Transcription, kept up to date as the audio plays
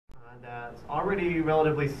that's already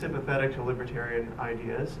relatively sympathetic to libertarian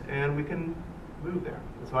ideas, and we can move there.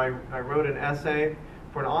 So I wrote an essay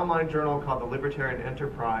for an online journal called The Libertarian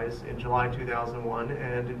Enterprise in July 2001,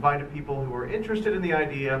 and invited people who were interested in the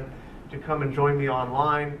idea to come and join me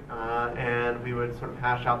online, and we would sort of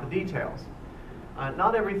hash out the details.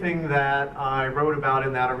 Not everything that I wrote about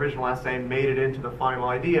in that original essay made it into the final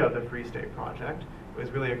idea of the Free State Project. It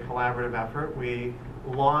was really a collaborative effort. We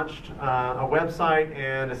launched a website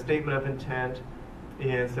and a statement of intent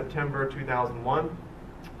in September 2001. You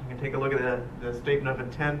can take a look at the statement of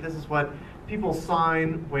intent. This is what people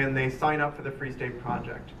sign when they sign up for the Free State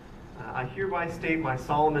Project. I hereby state my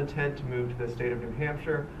solemn intent to move to the state of New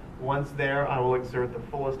Hampshire. Once there, I will exert the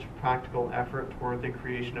fullest practical effort toward the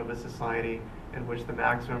creation of a society in which the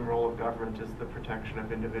maximum role of government is the protection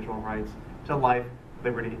of individual rights to life,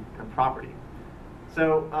 liberty, and property.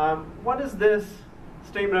 So what does this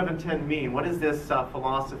statement of intent mean? What is this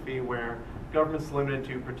philosophy where government's limited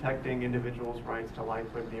to protecting individuals' rights to life,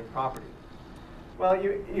 liberty, and property? Well,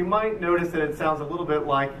 you might notice that it sounds a little bit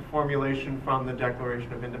like the formulation from the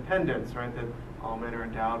Declaration of Independence, right? That all men are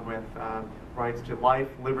endowed with rights to life,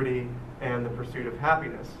 liberty, and the pursuit of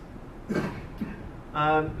happiness.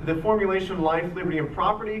 The formulation life, liberty, and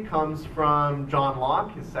property comes from John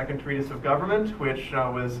Locke, his second treatise of government, which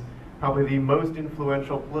was probably the most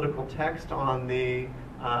influential political text on the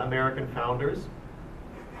American founders.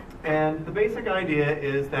 And the basic idea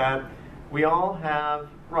is that we all have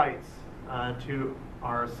rights to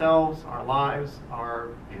ourselves, our lives,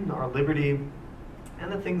 our liberty,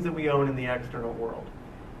 and the things that we own in the external world.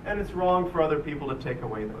 And it's wrong for other people to take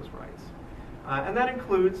away those rights. And that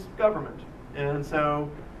includes government. And so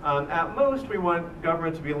at most we want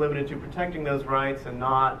government to be limited to protecting those rights and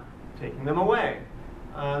not taking them away.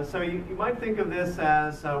 So you might think of this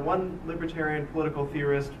as one libertarian political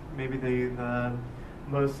theorist, maybe the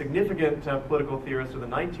most significant political theorist of the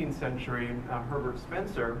 19th century, Herbert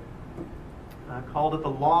Spencer, called it the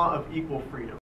law of equal freedom.